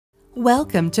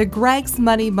Welcome to Greg's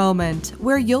Money Moment,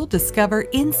 where you'll discover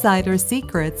insider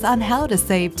secrets on how to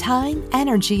save time,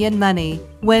 energy, and money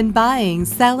when buying,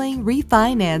 selling,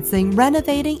 refinancing,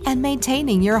 renovating, and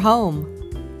maintaining your home.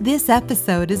 This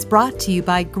episode is brought to you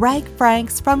by Greg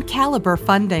Franks from Caliber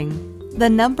Funding, the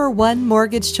 #1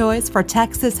 mortgage choice for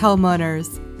Texas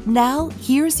homeowners. Now,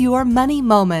 here's your money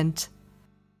moment.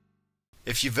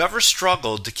 If you've ever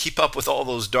struggled to keep up with all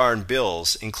those darn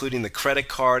bills, including the credit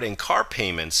card and car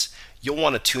payments, you'll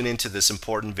want to tune into this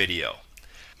important video.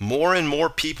 More and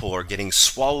more people are getting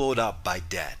swallowed up by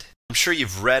debt. I'm sure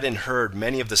you've read and heard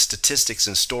many of the statistics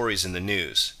and stories in the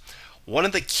news. One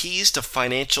of the keys to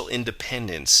financial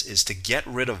independence is to get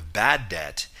rid of bad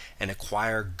debt and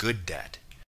acquire good debt.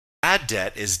 Bad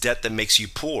debt is debt that makes you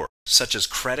poor, such as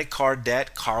credit card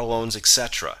debt, car loans,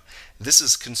 etc. This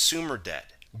is consumer debt.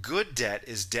 Good debt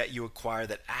is debt you acquire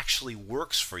that actually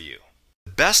works for you.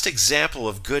 The best example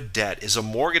of good debt is a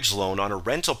mortgage loan on a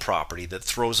rental property that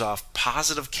throws off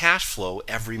positive cash flow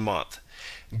every month.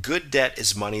 Good debt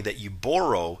is money that you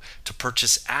borrow to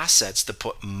purchase assets that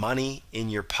put money in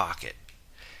your pocket.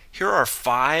 Here are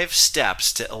 5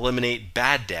 steps to eliminate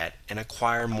bad debt and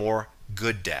acquire more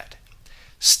good debt.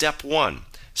 Step 1.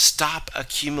 Stop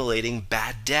accumulating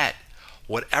bad debt.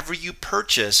 Whatever you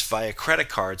purchase via credit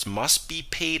cards must be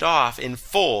paid off in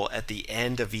full at the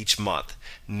end of each month,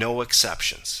 no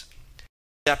exceptions.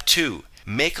 Step 2.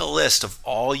 Make a list of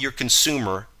all your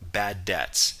consumer bad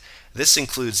debts. This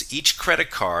includes each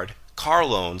credit card, car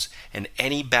loans, and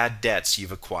any bad debts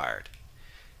you've acquired.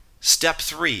 Step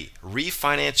 3.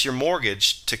 Refinance your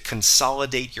mortgage to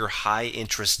consolidate your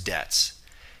high-interest debts.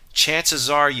 Chances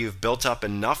are you've built up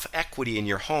enough equity in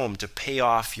your home to pay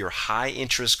off your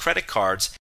high-interest credit cards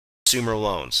and consumer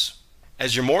loans.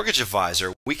 As your mortgage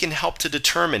advisor, we can help to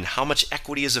determine how much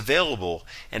equity is available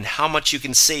and how much you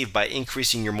can save by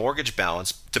increasing your mortgage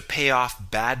balance to pay off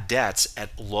bad debts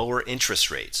at lower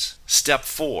interest rates. Step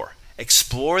 4.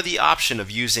 Explore the option of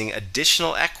using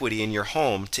additional equity in your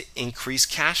home to increase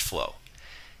cash flow.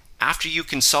 After you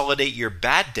consolidate your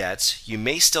bad debts, you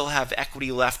may still have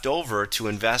equity left over to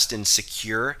invest in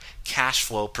secure, cash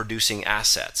flow producing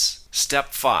assets.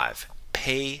 Step 5.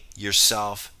 Pay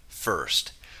yourself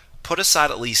first. Put aside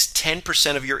at least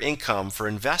 10% of your income for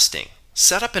investing.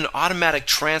 Set up an automatic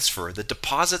transfer that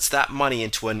deposits that money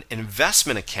into an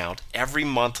investment account every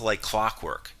month like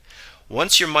clockwork.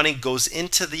 Once your money goes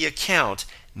into the account,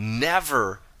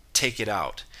 never take it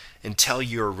out until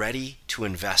you're ready to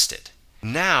invest it.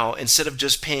 Now, instead of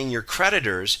just paying your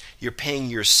creditors, you're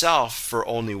paying yourself for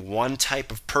only one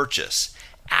type of purchase,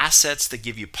 assets that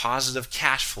give you positive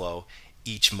cash flow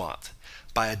each month.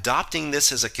 By adopting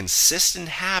this as a consistent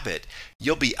habit,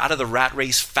 you'll be out of the rat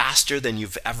race faster than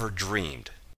you've ever dreamed.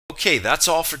 Okay, that's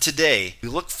all for today. We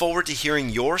look forward to hearing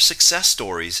your success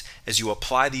stories as you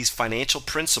apply these financial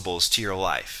principles to your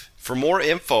life. For more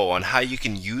info on how you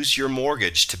can use your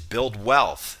mortgage to build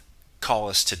wealth, call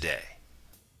us today.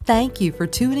 Thank you for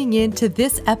tuning in to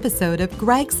this episode of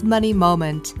Greg's Money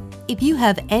Moment. If you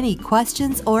have any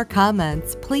questions or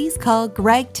comments, please call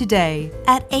Greg today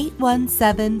at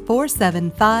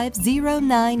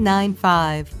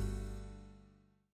 817-475-0995.